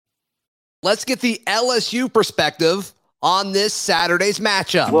Let's get the LSU perspective on this Saturday's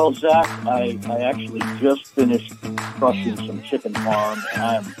matchup. Well, Zach, I actually just finished crushing some chicken parm,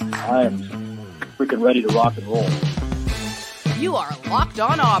 and I am freaking ready to rock and roll. You are Locked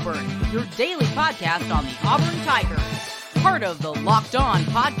On Auburn, your daily podcast on the Auburn Tigers. Part of the Locked On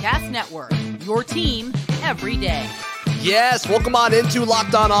Podcast Network, your team every day. Yes, welcome on into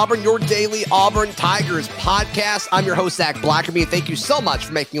Locked On Auburn, your daily Auburn Tigers podcast. I'm your host, Zach Blackerby, and thank you so much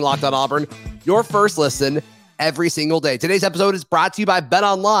for making Locked On Auburn your first listen every single day. Today's episode is brought to you by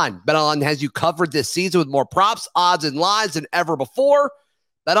BetOnline. BetOnline has you covered this season with more props, odds, and lines than ever before.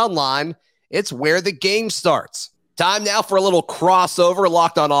 BetOnline, it's where the game starts. Time now for a little crossover.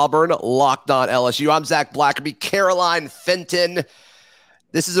 Locked On Auburn, Locked On LSU. I'm Zach Blackerby, Caroline Fenton.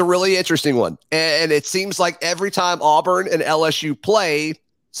 This is a really interesting one. And it seems like every time Auburn and LSU play,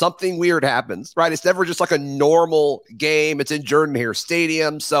 something weird happens, right? It's never just like a normal game. It's in Jordan-Hare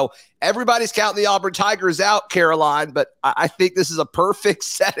Stadium. So everybody's counting the Auburn Tigers out, Caroline, but I think this is a perfect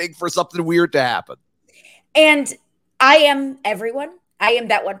setting for something weird to happen. And I am everyone. I am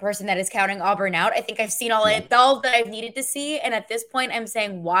that one person that is counting Auburn out. I think I've seen all that I've needed to see. And at this point, I'm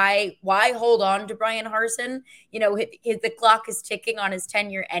saying, why hold on to Bryan Harsin? You know, the clock is ticking on his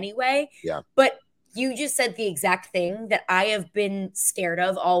tenure anyway. Yeah. But you just said the exact thing that I have been scared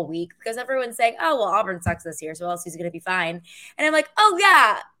of all week, because everyone's saying, oh, well, Auburn sucks this year, so LSU's going to be fine. And I'm like, oh,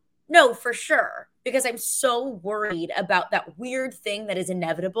 yeah, no, for sure. Because I'm so worried about that weird thing that is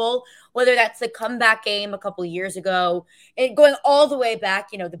inevitable, whether that's the comeback game a couple of years ago and going all the way back,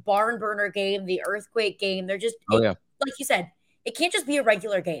 you know, the barn burner game, the earthquake game. They're just, like you said, it can't just be a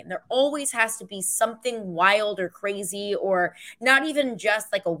regular game. There always has to be something wild or crazy, or not even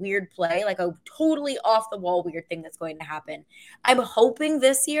just like a weird play, like a totally off the wall weird thing that's going to happen. I'm hoping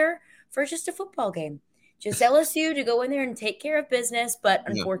this year for just a football game. Just LSU to go in there and take care of business, but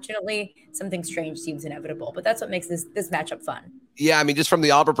unfortunately, something strange seems inevitable. But that's what makes this matchup fun. Yeah, I mean, just from the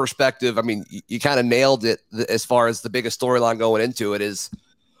Auburn perspective, I mean, you kind of nailed it as far as the biggest storyline going into it is,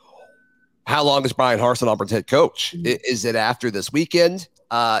 how long is Bryan Harsin Auburn's head coach? Mm-hmm. Is it after this weekend?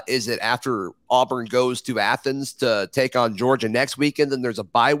 Is it after Auburn goes to Athens to take on Georgia next weekend and there's a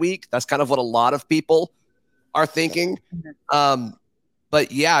bye week? That's kind of what a lot of people are thinking. Mm-hmm.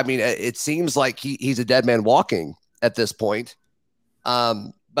 But yeah, I mean, it seems like he's a dead man walking at this point.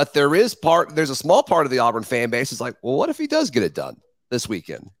 But there's a small part of the Auburn fan base is like, well, what if he does get it done this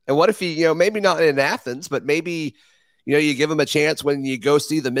weekend? And what if he, maybe not in Athens, but maybe, you give him a chance when you go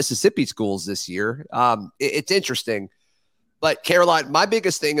see the Mississippi schools this year. It's interesting. But Caroline, my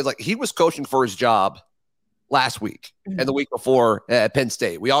biggest thing is like, he was coaching for his job last week and the week before at Penn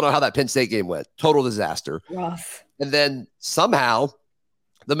State. We all know how that Penn State game went. Total disaster. Rough. And then somehow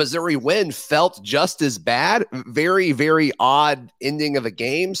the Missouri win felt just as bad. Very, very odd ending of a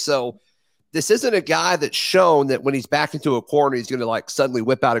game. So this isn't a guy that's shown that when he's back into a corner, he's going to like suddenly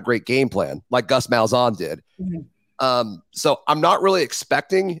whip out a great game plan like Gus Malzahn did. Mm-hmm. So I'm not really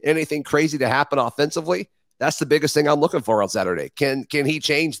expecting anything crazy to happen offensively. That's the biggest thing I'm looking for on Saturday. Can he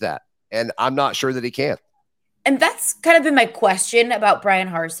change that? And I'm not sure that he can. And that's kind of been my question about Bryan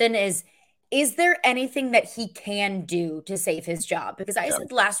Harsin is there anything that he can do to save his job? Because I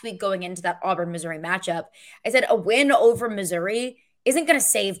said last week going into that Auburn-Missouri matchup, I said a win over Missouri isn't going to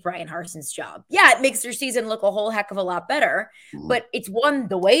save Bryan Harsin's job. Yeah, it makes their season look a whole heck of a lot better, but it's won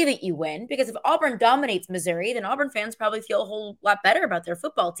the way that you win, because if Auburn dominates Missouri, then Auburn fans probably feel a whole lot better about their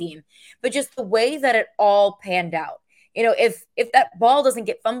football team. But just the way that it all panned out, if that ball doesn't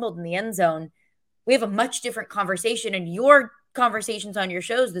get fumbled in the end zone, we have a much different conversation, and your conversations on your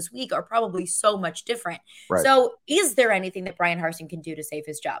shows this week are probably so much different. Right. So is there anything that Bryan Harsin can do to save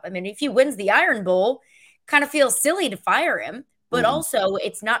his job? I mean, if he wins the Iron Bowl, kind of feels silly to fire him, but also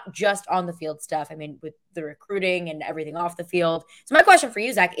it's not just on the field stuff. I mean, with the recruiting and everything off the field. So my question for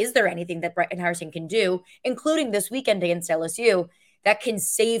you, Zach, is there anything that Bryan Harsin can do, including this weekend against LSU, that can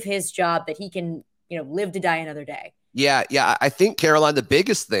save his job, that he can, live to die another day? Yeah. I think, Caroline, the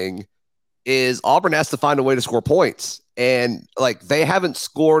biggest thing is Auburn has to find a way to score points. And they haven't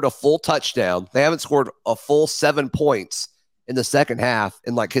scored a full touchdown. They haven't scored a full 7 points in the second half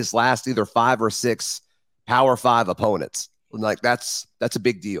in his last either 5 or 6 Power 5 opponents. And that's a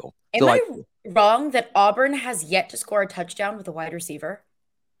big deal. Am I wrong that Auburn has yet to score a touchdown with a wide receiver?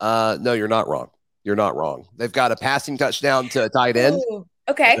 No, you're not wrong. You're not wrong. They've got a passing touchdown to a tight end. Ooh,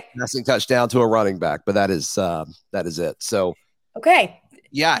 okay. A passing touchdown to a running back, but that is it. So okay.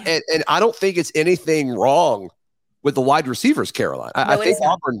 Yeah, and I don't think it's anything wrong with the wide receivers, Caroline. I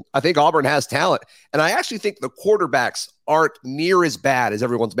think Auburn has talent. And I actually think the quarterbacks aren't near as bad as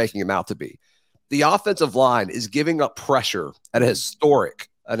everyone's making them out to be. The offensive line is giving up pressure at a historic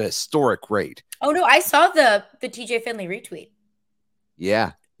an historic rate. Oh no, I saw the TJ Finley retweet.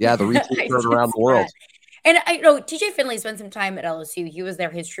 Yeah. Yeah, the retweet heard around the world. That. And I know TJ Finley spent some time at LSU. He was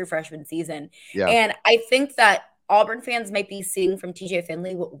there his true freshman season. Yeah. And I think that Auburn fans might be seeing from TJ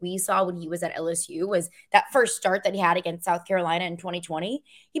Finley what we saw when he was at LSU was that first start that he had against South Carolina in 2020.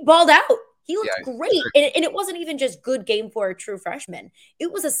 He balled out. He looked great. And it wasn't even just good game for a true freshman.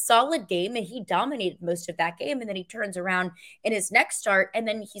 It was a solid game, and he dominated most of that game. And then he turns around in his next start, and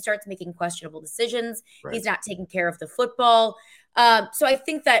then he starts making questionable decisions. Right. He's not taking care of the football. So I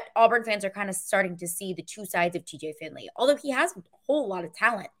think that Auburn fans are kind of starting to see the two sides of TJ Finley. Although he has a whole lot of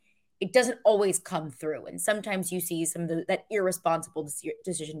talent, it doesn't always come through. And sometimes you see some of that irresponsible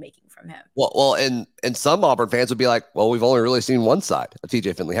decision-making from him. Well, and some Auburn fans would be like, well, we've only really seen one side of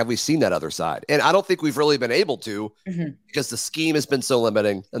TJ Finley. Have we seen that other side? And I don't think we've really been able to because the scheme has been so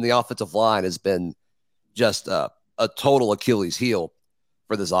limiting and the offensive line has been just a total Achilles heel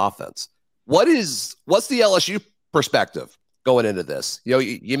for this offense. What's the LSU perspective going into this? You know,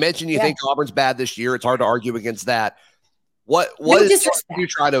 you mentioned you think Auburn's bad this year. It's hard to argue against that. What is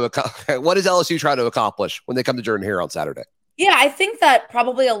LSU trying to accomplish when they come to Jordan Hare on Saturday? Yeah, I think that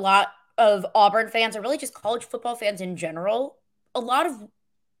probably a lot of Auburn fans, or really just college football fans in general, a lot of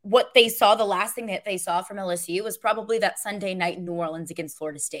what they saw, the last thing that they saw from LSU was probably that Sunday night in New Orleans against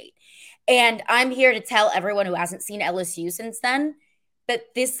Florida State. And I'm here to tell everyone who hasn't seen LSU since then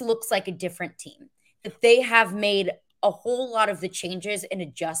that this looks like a different team, that they have made a whole lot of the changes and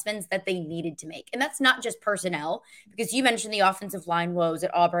adjustments that they needed to make. And that's not just personnel, because you mentioned the offensive line woes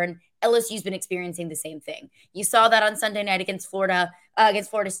at Auburn. LSU's been experiencing the same thing. You saw that on Sunday night against Florida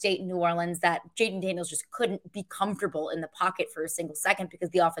State in New Orleans, that Jayden Daniels just couldn't be comfortable in the pocket for a single second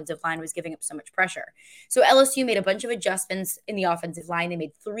because the offensive line was giving up so much pressure. So LSU made a bunch of adjustments in the offensive line. They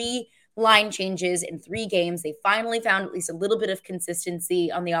made 3 line changes in 3 games. They finally found at least a little bit of consistency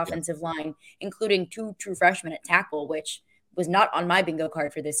on the offensive line, including 2 true freshmen at tackle, which was not on my bingo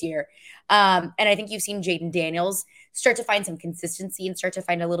card for this year. And I think you've seen Jayden Daniels start to find some consistency and start to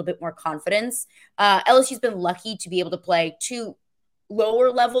find a little bit more confidence. LSU's been lucky to be able to play 2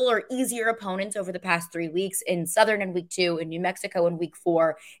 lower level or easier opponents over the past 3 weeks, in Southern in week 2 and New Mexico in week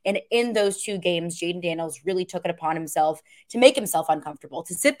 4. And in those 2 games, Jayden Daniels really took it upon himself to make himself uncomfortable,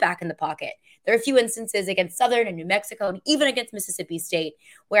 to sit back in the pocket. There are a few instances against Southern and New Mexico and even against Mississippi State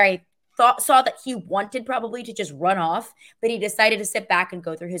where I saw that he wanted probably to just run off, but he decided to sit back and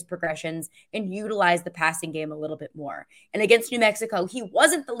go through his progressions and utilize the passing game a little bit more. And against New Mexico, he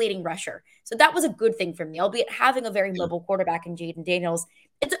wasn't the leading rusher. So that was a good thing for me, albeit having a very mobile quarterback in Jayden Daniels.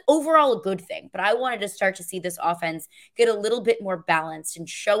 It's overall a good thing, but I wanted to start to see this offense get a little bit more balanced and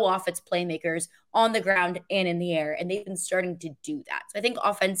show off its playmakers on the ground and in the air. And they've been starting to do that. So I think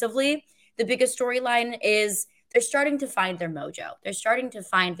offensively, the biggest storyline is they're starting to find their mojo. They're starting to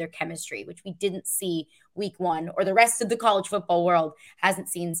find their chemistry, which we didn't see week 1, or the rest of the college football world hasn't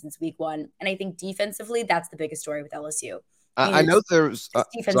seen since week 1. And I think defensively, that's the biggest story with LSU. I know there's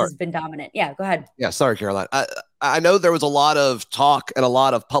defense has been dominant. Yeah, go ahead. Yeah, sorry, Caroline. I know there was a lot of talk and a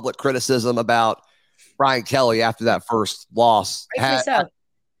lot of public criticism about Brian Kelly after that first loss. Have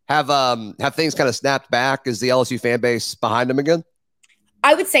things kind of snapped back? Is the LSU fan base behind him again?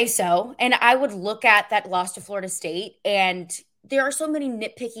 I would say so. And I would look at that loss to Florida State, and there are so many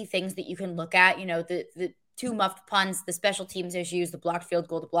nitpicky things that you can look at. You know, the 2 muffed punts, the special teams issues, the blocked field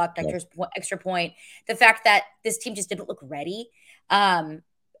goal, the blocked extra point, the fact that this team just didn't look ready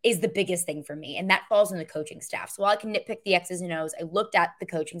is the biggest thing for me. And that falls on the coaching staff. So while I can nitpick the X's and O's, I looked at the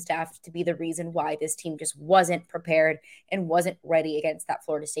coaching staff to be the reason why this team just wasn't prepared and wasn't ready against that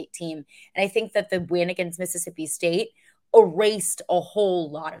Florida State team. And I think that the win against Mississippi State erased a whole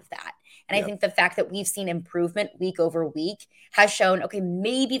lot of that. And I think the fact that we've seen improvement week over week has shown, okay,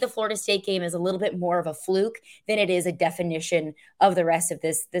 maybe the Florida State game is a little bit more of a fluke than it is a definition of the rest of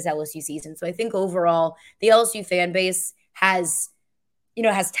this LSU season. So I think overall, the LSU fan base has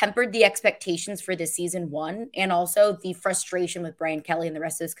tempered the expectations for this season 1, and also the frustration with Brian Kelly and the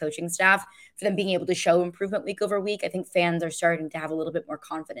rest of his coaching staff for them being able to show improvement week over week. I think fans are starting to have a little bit more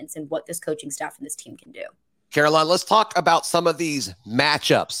confidence in what this coaching staff and this team can do. Caroline, let's talk about some of these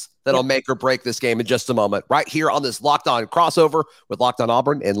matchups that'll make or break this game in just a moment, right here on this Locked On crossover with Locked On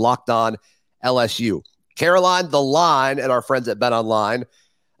Auburn and Locked On LSU. Caroline, the line at our friends at BetOnline,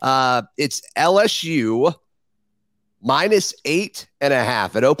 it's LSU minus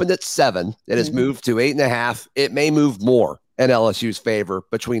 8.5. It opened at 7. It has moved to 8.5. It may move more in LSU's favor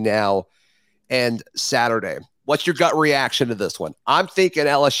between now and Saturday. What's your gut reaction to this one? I'm thinking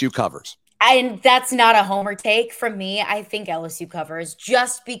LSU covers. And that's not a homer take from me. I think LSU covers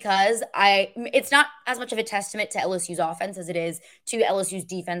just because it's not as much of a testament to LSU's offense as it is to LSU's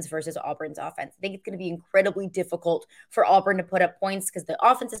defense versus Auburn's offense. I think it's going to be incredibly difficult for Auburn to put up points because the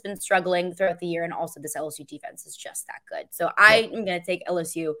offense has been struggling throughout the year, and also this LSU defense is just that good. So I am going to take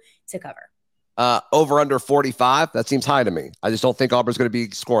LSU to cover. Over under 45. That seems high to me. I just don't think Auburn's going to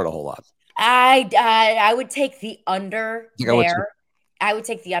be scoring a whole lot. I would take the under there. I would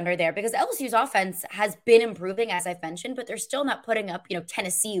take the under there because LSU's offense has been improving, as I've mentioned, but they're still not putting up,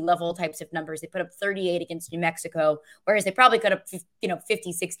 Tennessee level types of numbers. They put up 38 against New Mexico, whereas they probably could have,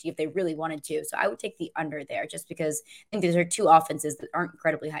 50, 60 if they really wanted to. So I would take the under there just because I think these are two offenses that aren't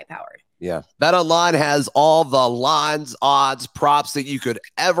incredibly high powered. Yeah. BetOnline has all the lines, odds, props that you could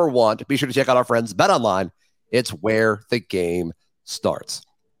ever want. Be sure to check out our friends BetOnline. It's where the game starts.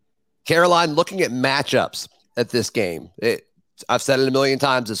 Caroline, looking at matchups at this game, I've said it a million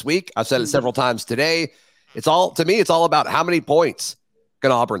times this week. I've said it several times today. To me, it's all about how many points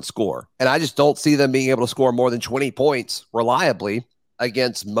can Auburn score. And I just don't see them being able to score more than 20 points reliably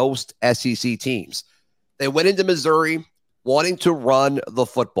against most SEC teams. They went into Missouri wanting to run the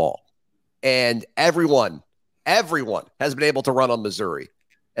football. And everyone has been able to run on Missouri.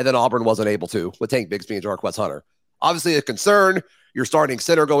 And then Auburn wasn't able to with Tank Bigsby and Jarquez Hunter. Obviously a concern. Your starting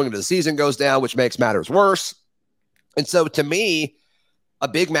center going into the season goes down, which makes matters worse. And so to me, a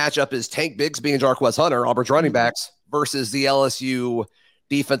big matchup is Tank Bigsby and Jarquez Hunter, Auburn's running backs, versus the LSU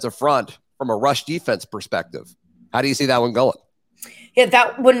defensive front from a rush defense perspective. How do you see that one going?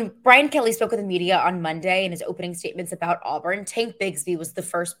 Yeah, when Brian Kelly spoke with the media on Monday in his opening statements about Auburn, Tank Bigsby was the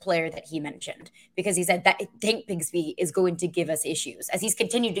first player that he mentioned because he said that Tank Bigsby is going to give us issues, as he's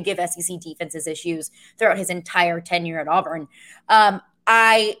continued to give SEC defenses issues throughout his entire tenure at Auburn.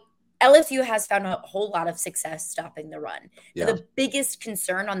 LSU has found a whole lot of success stopping the run. Yeah. The biggest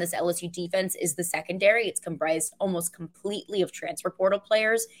concern on this LSU defense is the secondary. It's comprised almost completely of transfer portal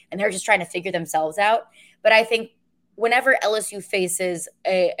players, and they're just trying to figure themselves out. But I think whenever LSU faces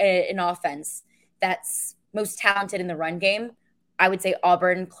an offense that's most talented in the run game, I would say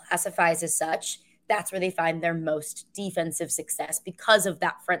Auburn classifies as such. That's where they find their most defensive success because of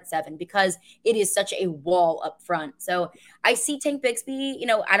that front seven, because it is such a wall up front. So I see Tank Bigsby,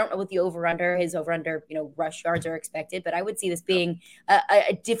 I don't know what his over-under, rush yards are expected, but I would see this being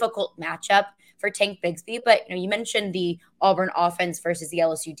a difficult matchup for Tank Bigsby. But, you mentioned the Auburn offense versus the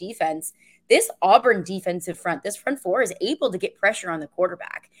LSU defense. This Auburn defensive front, this front four is able to get pressure on the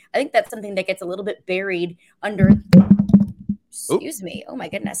quarterback. I think that's something that gets a little bit buried under... Excuse me. Oh my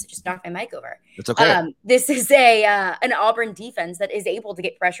goodness. I just knocked my mic over. It's okay. This is an Auburn defense that is able to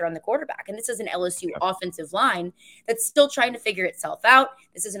get pressure on the quarterback. And this is an LSU offensive line that's still trying to figure itself out.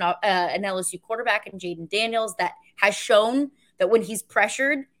 This is an LSU quarterback in Jaden Daniels that has shown that when he's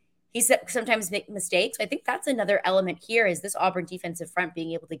pressured, he sometimes makes mistakes. I think that's another element here is this Auburn defensive front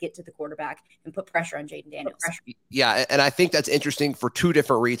being able to get to the quarterback and put pressure on Jaden Daniels. Yeah. And I think that's interesting for two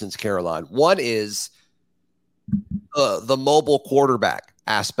different reasons, Caroline. One is the mobile quarterback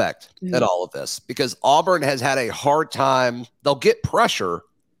aspect in all of this, because Auburn has had a hard time. They'll get pressure,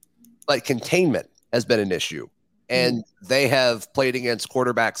 but containment has been an issue. And they have played against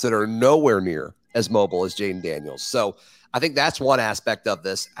quarterbacks that are nowhere near as mobile as Jaden Daniels. So I think that's one aspect of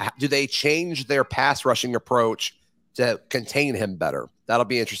this. Do they change their pass rushing approach to contain him better? That'll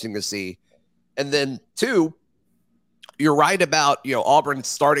be interesting to see. And then two, you're right about, Auburn's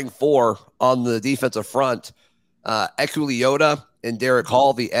starting four on the defensive front. Ekuliota and Derek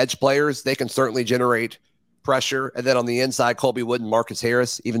Hall, the edge players, they can certainly generate pressure. And then on the inside, Colby Wood and Marcus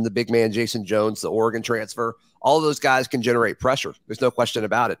Harris, even the big man, Jason Jones, the Oregon transfer, all of those guys can generate pressure. There's no question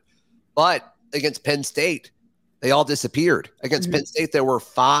about it. But against Penn State, they all disappeared. Against Penn State, there were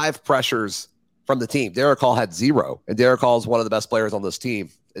 5 pressures from the team. Derek Hall had 0, and Derek Hall is one of the best players on this team.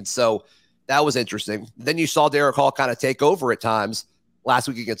 And so that was interesting. Then you saw Derek Hall kind of take over at times last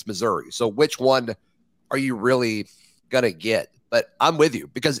week against Missouri. So which one are you really going to get? But I'm with you,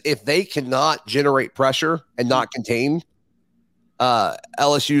 because if they cannot generate pressure and not contain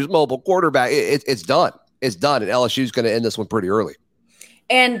LSU's mobile quarterback, it's done. It's done. And LSU's going to end this one pretty early.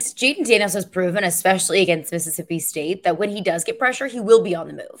 And Jaden Daniels has proven, especially against Mississippi State, that when he does get pressure, he will be on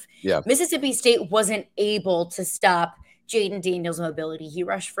the move. Yeah. Mississippi State wasn't able to stop Jaden Daniels' mobility. He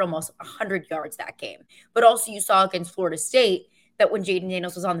rushed for almost 100 yards that game. But also you saw against Florida State that when Jaden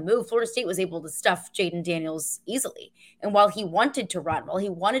Daniels was on the move, Florida State was able to stuff Jaden Daniels easily. And while he wanted to run, while he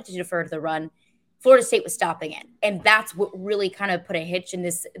wanted to defer to the run, Florida State was stopping it. And that's what really kind of put a hitch in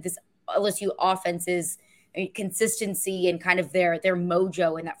this LSU offense's consistency and kind of their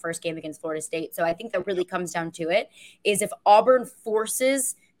mojo in that first game against Florida State. So I think that really comes down to it is if Auburn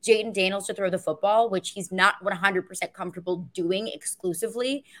forces Jayden Daniels to throw the football, which he's not 100% comfortable doing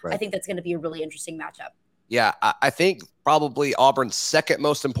exclusively. Right. I think that's going to be a really interesting matchup. Yeah, I think probably Auburn's second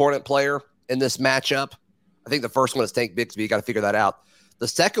most important player in this matchup. I think the first one is Tank Bigsby. You got to figure that out. The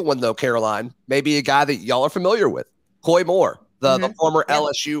second one, though, Caroline, may be a guy that y'all are familiar with, Koy Moore, the former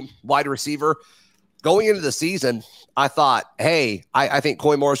LSU wide receiver. Going into the season, I thought, hey, I think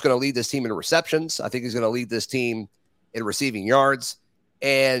Koy Moore is going to lead this team in receptions. I think he's going to lead this team in receiving yards.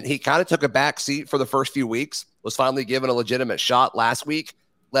 And he kind of took a back seat for the first few weeks, was finally given a legitimate shot last week,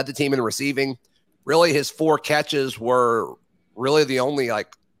 led the team in receiving. Really, his 4 catches were really the only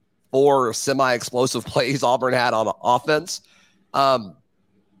 4 semi-explosive plays Auburn had on offense.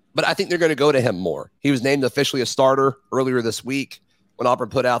 But I think they're going to go to him more. He was named officially a starter earlier this week when Auburn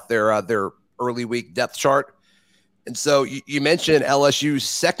put out their early week depth chart. And so you mentioned LSU's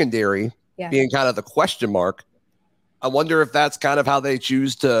secondary being kind of the question mark. I wonder if that's kind of how they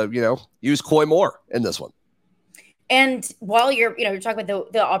choose to, use Koy Moore in this one. And while you're talking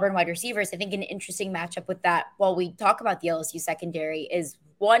about the Auburn wide receivers, I think an interesting matchup with that, while we talk about the LSU secondary, is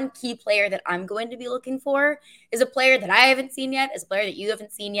one key player that I'm going to be looking for is a player that I haven't seen yet, is a player that you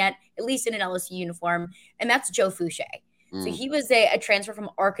haven't seen yet, at least in an LSU uniform, and that's Joe Fouché. So he was a transfer from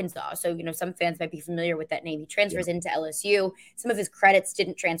Arkansas. So, some fans might be familiar with that name. He transfers into LSU. Some of his credits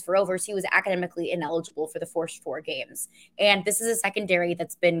didn't transfer over, so he was academically ineligible for the first 4 games. And this is a secondary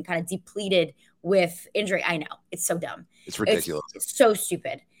that's been kind of depleted with injury. I know. It's so dumb. It's ridiculous. It's so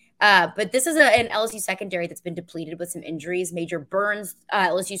stupid. But this is an LSU secondary that's been depleted with some injuries. Major Burns,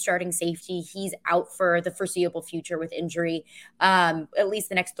 LSU starting safety, he's out for the foreseeable future with injury, at least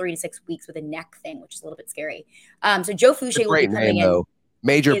the next 3 to 6 weeks with a neck thing, which is a little bit scary. So Joe Fouché will be coming in. Though.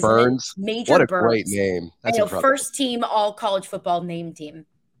 Major Burns. What a great name. That's first team all college football name team.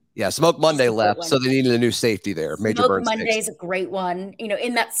 Yeah, Smoke Monday left, so they needed a new safety there. Major Burns. Smoke Monday's a great one.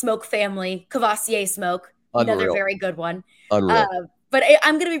 In that Smoke family, Cavassier Smoke, another very good one. Unreal. But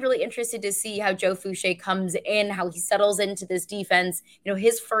I'm going to be really interested to see how Joe Fouché comes in, how he settles into this defense.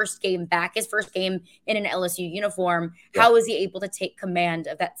 His first game back, his first game in an LSU uniform. Yeah. How is he able to take command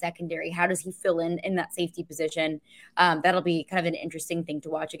of that secondary? How does he fill in that safety position? That'll be kind of an interesting thing to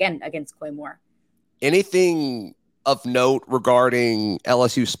watch again against Koy Moore. Anything of note regarding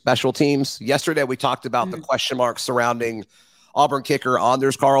LSU special teams? Yesterday, we talked about the question marks surrounding Auburn kicker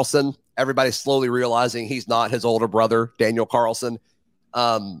Anders Carlson. Everybody's slowly realizing he's not his older brother, Daniel Carlson.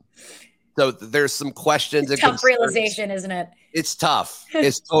 So there's some questions. It's tough realization, isn't it? It's tough.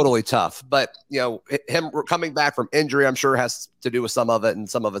 It's totally tough. But, him coming back from injury, I'm sure has to do with some of it. And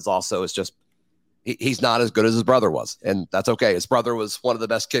some of it's also is just he's not as good as his brother was. And that's okay. His brother was one of the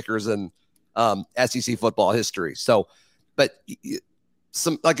best kickers in SEC football history. So, but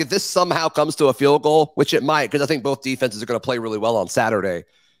if this somehow comes to a field goal, which it might, because I think both defenses are going to play really well on Saturday.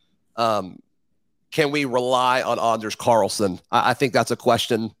 Can we rely on Anders Carlson? I think that's a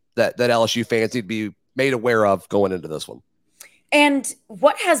question that LSU fans need to be made aware of going into this one. And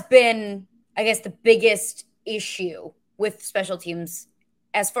what has been, I guess, the biggest issue with special teams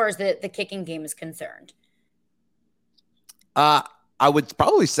as far as the kicking game is concerned? I would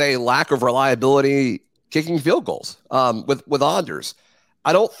probably say lack of reliability kicking field goals with Anders.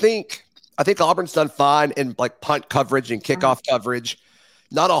 I think Auburn's done fine in punt coverage and kickoff coverage.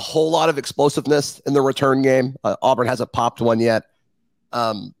 Not a whole lot of explosiveness in the return game. Auburn hasn't popped one yet.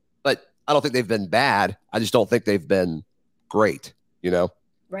 But I don't think they've been bad. I just don't think they've been great,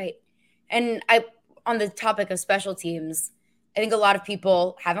 Right. And on the topic of special teams, I think a lot of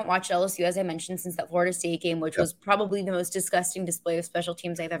people haven't watched LSU, as I mentioned, since that Florida State game, which was probably the most disgusting display of special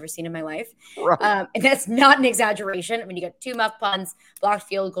teams I've ever seen in my life. Right. And that's not an exaggeration. I mean, you got 2 muff punts, blocked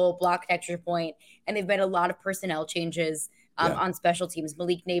field goal, blocked extra point, and they've made a lot of personnel changes on special teams.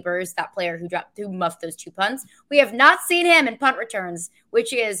 Malik Neighbors, that player who muffed those 2 punts. We have not seen him in punt returns,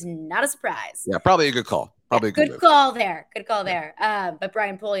 which is not a surprise. Yeah, probably a good call. Good call there. But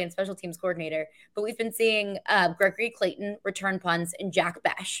Brian Polian, special teams coordinator. But we've been seeing Gregory Clayton return punts and Jack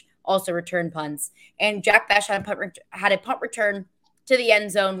Besh also return punts. And Jack Besh had a punt return to the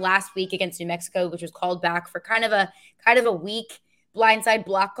end zone last week against New Mexico, which was called back for kind of a weak blindside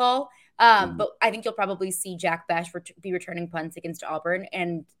block call. But I think you'll probably see Jack Besh be returning punts against Auburn.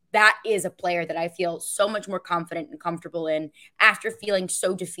 And that is a player that I feel so much more confident and comfortable in after feeling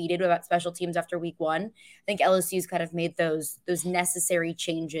so defeated about special teams after week 1. I think LSU's kind of made those necessary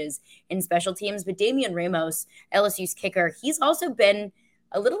changes in special teams. But Damian Ramos, LSU's kicker, he's also been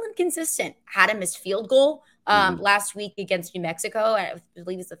a little inconsistent. Had a missed field goal last week against New Mexico. I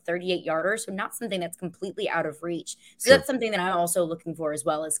believe it's a 38-yarder, so not something that's completely out of reach. So that's something that I'm also looking for as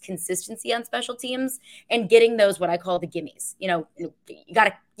well, as consistency on special teams and getting those what I call the gimmies. You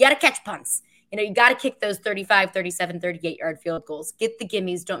gotta catch punts. You got to kick those 35, 37, 38-yard field goals. Get the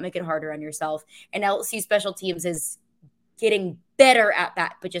gimmies. Don't make it harder on yourself. And LSU special teams is getting better at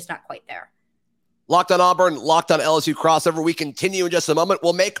that, but just not quite there. Locked on Auburn, Locked on LSU crossover. We continue in just a moment.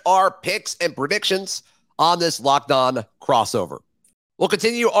 We'll make our picks and predictions on this Locked on crossover. We'll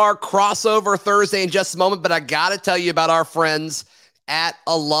continue our crossover Thursday in just a moment, but I got to tell you about our friends at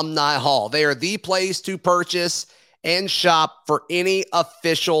Alumni Hall. They are the place to purchase and shop for any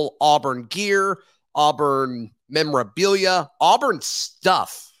official Auburn gear, Auburn memorabilia, Auburn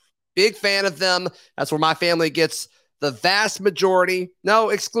stuff. Big fan of them. That's where my family gets the vast majority, no,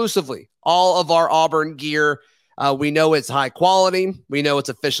 exclusively, all of our Auburn gear. We know it's high quality. We know it's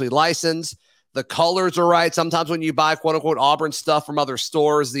officially licensed. The colors are right. Sometimes when you buy quote-unquote Auburn stuff from other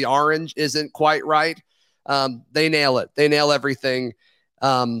stores, the orange isn't quite right. They nail it. They nail everything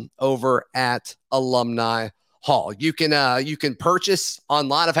over at Alumni Hall. You can purchase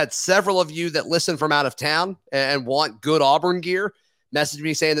online. I've had several of you that listen from out of town and want good Auburn gear message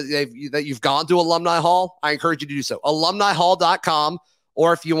me saying that you've gone to Alumni Hall. I encourage you to do so. AlumniHall.com,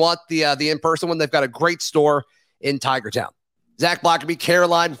 or if you want the in-person one, they've got a great store in Tigertown. Zach Blackerby,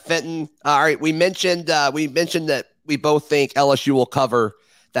 Caroline Fenton. All right, we mentioned that we both think LSU will cover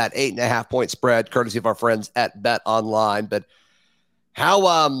that 8.5-point spread, courtesy of our friends at Bet Online. But how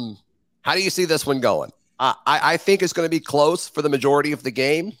do you see this one going? I think it's going to be close for the majority of the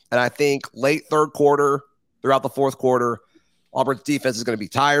game, and I think late third quarter, throughout the fourth quarter, Auburn's defense is going to be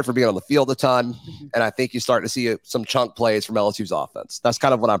tired from being on the field a ton, and I think you start to see some chunk plays from LSU's offense. That's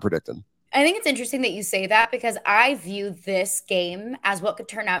kind of what I'm predicting. I think it's interesting that you say that, because I view this game as what could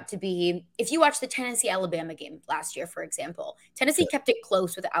turn out to be, if you watch the Tennessee-Alabama game last year, for example, Tennessee kept it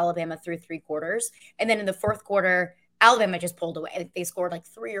close with Alabama through three quarters, and then in the fourth quarter, Alabama just pulled away. They scored like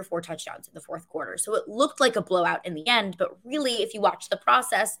 3 or 4 touchdowns in the fourth quarter. So it looked like a blowout in the end, but really, if you watch the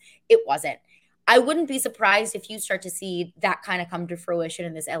process, it wasn't. I wouldn't be surprised if you start to see that kind of come to fruition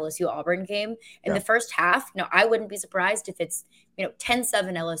in this LSU-Auburn game. In the first half, no, I wouldn't be surprised if it's 10-7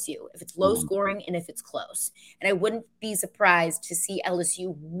 LSU, if it's low scoring and if it's close. And I wouldn't be surprised to see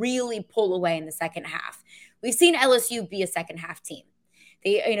LSU really pull away in the second half. We've seen LSU be a second half team.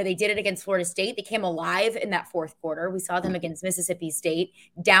 They did it against Florida State. They came alive in that fourth quarter. We saw them against Mississippi State.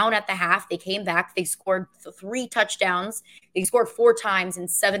 Down at the half, they came back. They scored 3 touchdowns. They scored 4 times in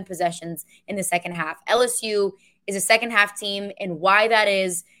 7 possessions in the second half. LSU is a second half team, and why that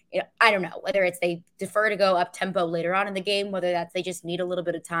is, I don't know. Whether it's they defer to go up tempo later on in the game, whether that's they just need a little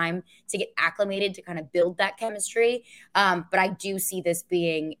bit of time to get acclimated to kind of build that chemistry. But I do see this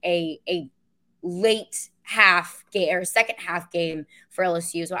being a late half game or second half game for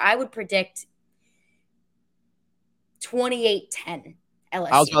LSU. So I would predict 28-10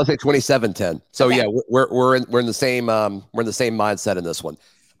 LSU. I was going to say 27-10. So okay. Yeah, we're in the same mindset in this one.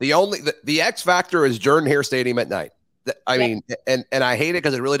 The X factor is Jordan-Hare Stadium at night. I mean, and I hate it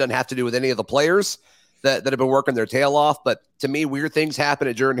because it really doesn't have to do with any of the players that have been working their tail off. But to me, weird things happen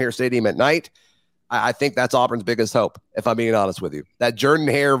at Jordan-Hare Stadium at night. I think that's Auburn's biggest hope, if I'm being honest with you. That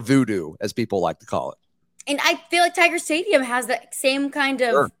Jordan-Hare voodoo, as people like to call it. And I feel like Tiger Stadium has that same kind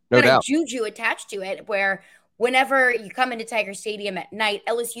of, juju attached to it, where whenever you come into Tiger Stadium at night,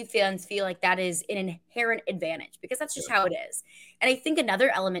 LSU fans feel like that is an inherent advantage, because that's just how it is. And I think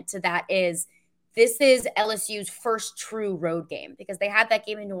another element to that is this is LSU's first true road game, because they had that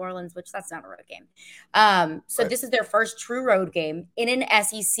game in New Orleans, which that's not a road game. So This is their first true road game in an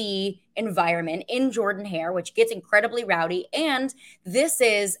SEC environment in Jordan-Hare, which gets incredibly rowdy. And this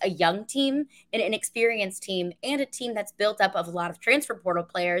is a young team, an inexperienced team, and a team that's built up of a lot of transfer portal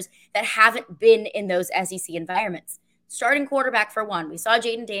players that haven't been in those SEC environments. Starting quarterback for one. We saw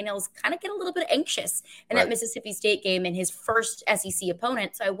Jaden Daniels kind of get a little bit anxious in that Mississippi State game in his first SEC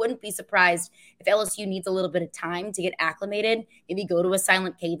opponent. So I wouldn't be surprised if LSU needs a little bit of time to get acclimated, maybe go to a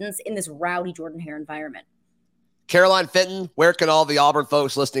silent cadence in this rowdy Jordan-Hare environment. Caroline Fenton, where can all the Auburn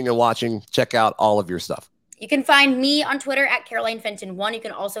folks listening and watching check out all of your stuff? You can find me on Twitter at Caroline Fenton1. You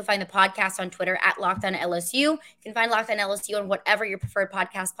can also find the podcast on Twitter at Locked On LSU. You can find Locked On LSU on whatever your preferred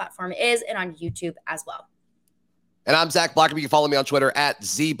podcast platform is, and on YouTube as well. And I'm Zach Blackerby. You can follow me on Twitter at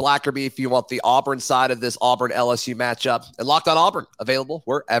ZBlackerby if you want the Auburn side of this Auburn-LSU matchup. And Locked On Auburn, available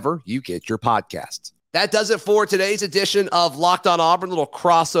wherever you get your podcasts. That does it for today's edition of Locked On Auburn, a little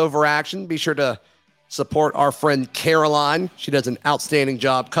crossover action. Be sure to support our friend Caroline. She does an outstanding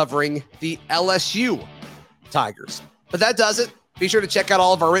job covering the LSU Tigers. But that does it Be sure to check out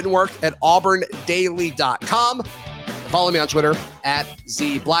all of our written work at auburndaily.com. Follow me on Twitter at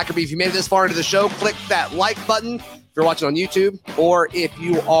ZBlackerby. If you made it this far into the show, click that like button if you're watching on YouTube, or if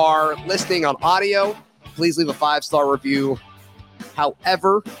you are listening on audio, please leave a 5-star review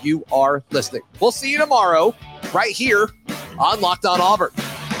however you are listening. We'll see you tomorrow right here on Locked On Auburn.